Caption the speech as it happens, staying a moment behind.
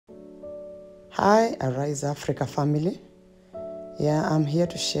Hi, Arise Africa family. Yeah, I'm here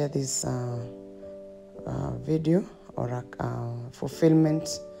to share this video or a fulfillment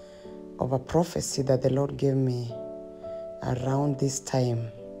of a prophecy that the Lord gave me around this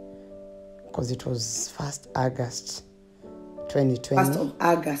time, because it was 1st August 2020. 1st of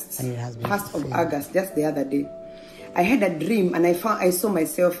August. And it has been 1st fulfilled. of August, just the other day. I had a dream and I saw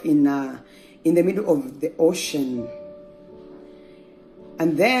myself in the middle of the ocean.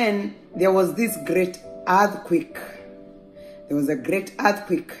 And then there was this great earthquake. There was a great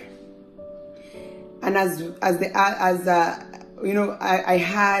earthquake. And I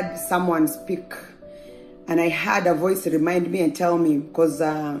heard someone speak, and I heard a voice remind me and tell me, because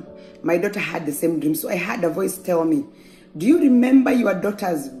my daughter had the same dream. So I heard a voice tell me, do you remember your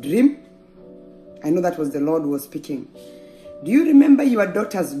daughter's dream? I know that was the Lord who was speaking. Do you remember your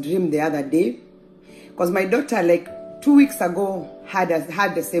daughter's dream the other day? Because my daughter, like 2 weeks ago, had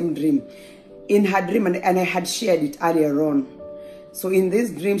the same dream. In her dream, and I had shared it earlier on. So in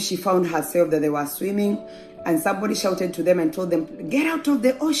this dream, she found herself that they were swimming, and somebody shouted to them and told them, get out of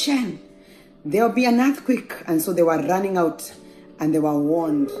the ocean. There will be an earthquake. And so they were running out, and they were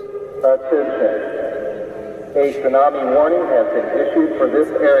warned. Attention. A tsunami warning has been issued for this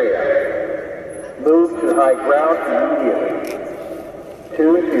area. Move to high ground immediately.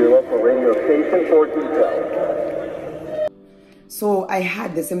 Tune to your local radio station for details. So I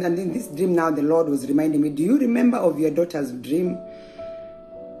had the same, and in this dream now the Lord was reminding me, do you remember of your daughter's dream?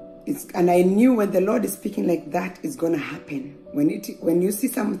 And I knew when the Lord is speaking like that, it's going to happen. When you see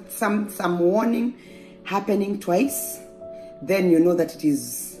some warning happening twice, then you know that it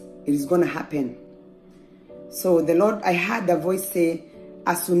is going to happen. So the Lord, I heard a voice say,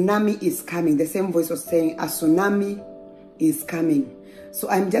 a tsunami is coming. The same voice was saying, a tsunami is coming. So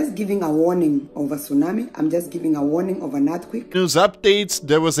I'm just giving a warning of a tsunami. I'm just giving a warning of an earthquake. News updates,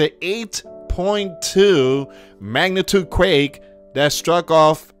 there was a 8.2 magnitude quake that struck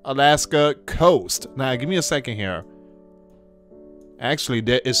off Alaska coast. Now, give me a second here. Actually,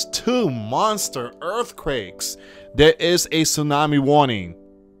 there is 2 monster earthquakes. There is a tsunami warning.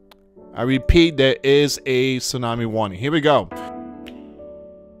 I repeat, there is a tsunami warning. Here we go.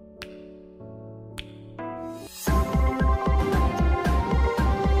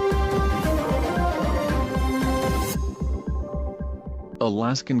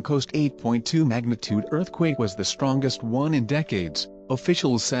 Alaskan coast 8.2 magnitude earthquake was the strongest one in decades,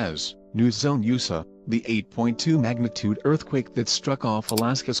 officials says. News Zone USA, the 8.2 magnitude earthquake that struck off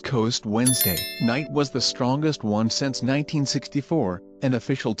Alaska's coast Wednesday night was the strongest one since 1964, an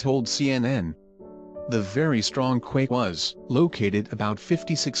official told CNN. The very strong quake was located about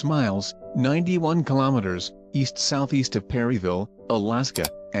 56 miles, 91 kilometers, east-southeast of Perryville, Alaska,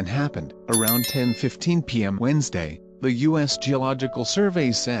 and happened around 10:15 p.m. Wednesday, the U.S. Geological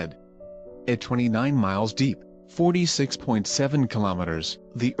Survey said. At 29 miles deep, 46.7 kilometers,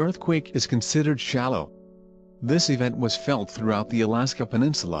 the earthquake is considered shallow. This event was felt throughout the Alaska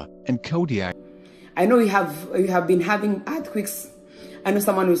Peninsula and Kodiak. I know you have been having earthquakes. I know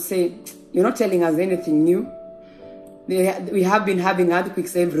someone will say, you're not telling us anything new. We have been having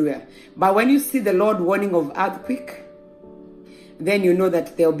earthquakes everywhere. But when you see the Lord warning of earthquake, then you know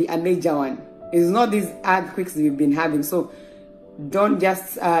that there will be a major one. It's not these earthquakes we've been having. So don't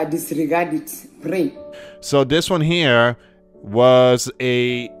just disregard it. Pray. So this one here was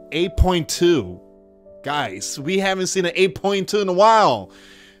a 8.2. Guys, we haven't seen an 8.2 in a while.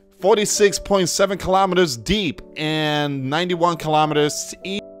 46.7 kilometers deep and 91 kilometers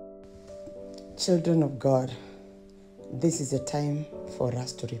east. Children of God, this is a time for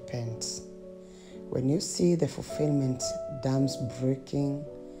us to repent. When you see the fulfillment, dams breaking,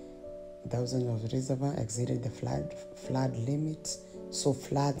 thousands of reservoirs exceeded the flood limit, so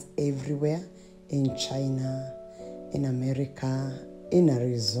floods everywhere, in China, in America, in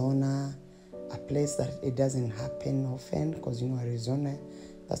Arizona, a place that it doesn't happen often, because you know Arizona,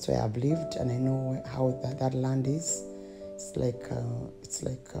 that's where I've lived, and I know how that land is. It's like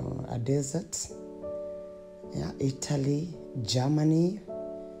a desert. Yeah, Italy, Germany,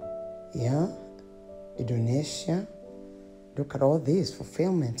 yeah, Indonesia. Look at all this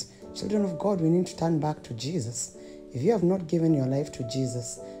fulfillment. Children of God, we need to turn back to Jesus. If you have not given your life to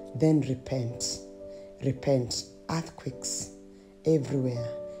Jesus, then repent. Repent. Earthquakes everywhere.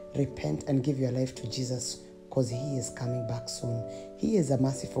 Repent and give your life to Jesus, because He is coming back soon. He is a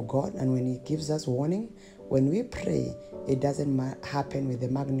merciful God, and when He gives us warning, when we pray, it doesn't happen with the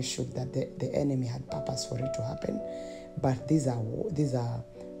magnitude that the enemy had purpose for it to happen. But these are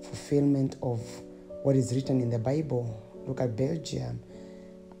fulfillment of what is written in the Bible. Look at Belgium.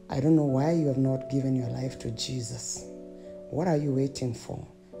 I don't know why you have not given your life to Jesus. What are you waiting for?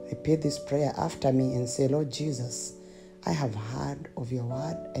 Repeat this prayer after me and say, Lord Jesus, I have heard of your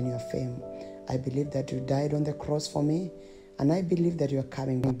word and your fame. I believe that you died on the cross for me, and I believe that you are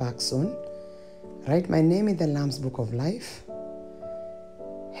coming back soon. Write my name in the Lamb's Book of Life.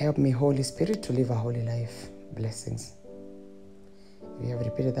 Help me, Holy Spirit, to live a holy life. Blessings. If you have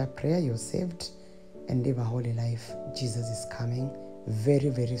repeated that prayer, you're saved and live a holy life. Jesus is coming very,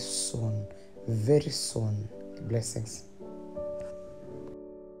 very soon. Very soon. Blessings.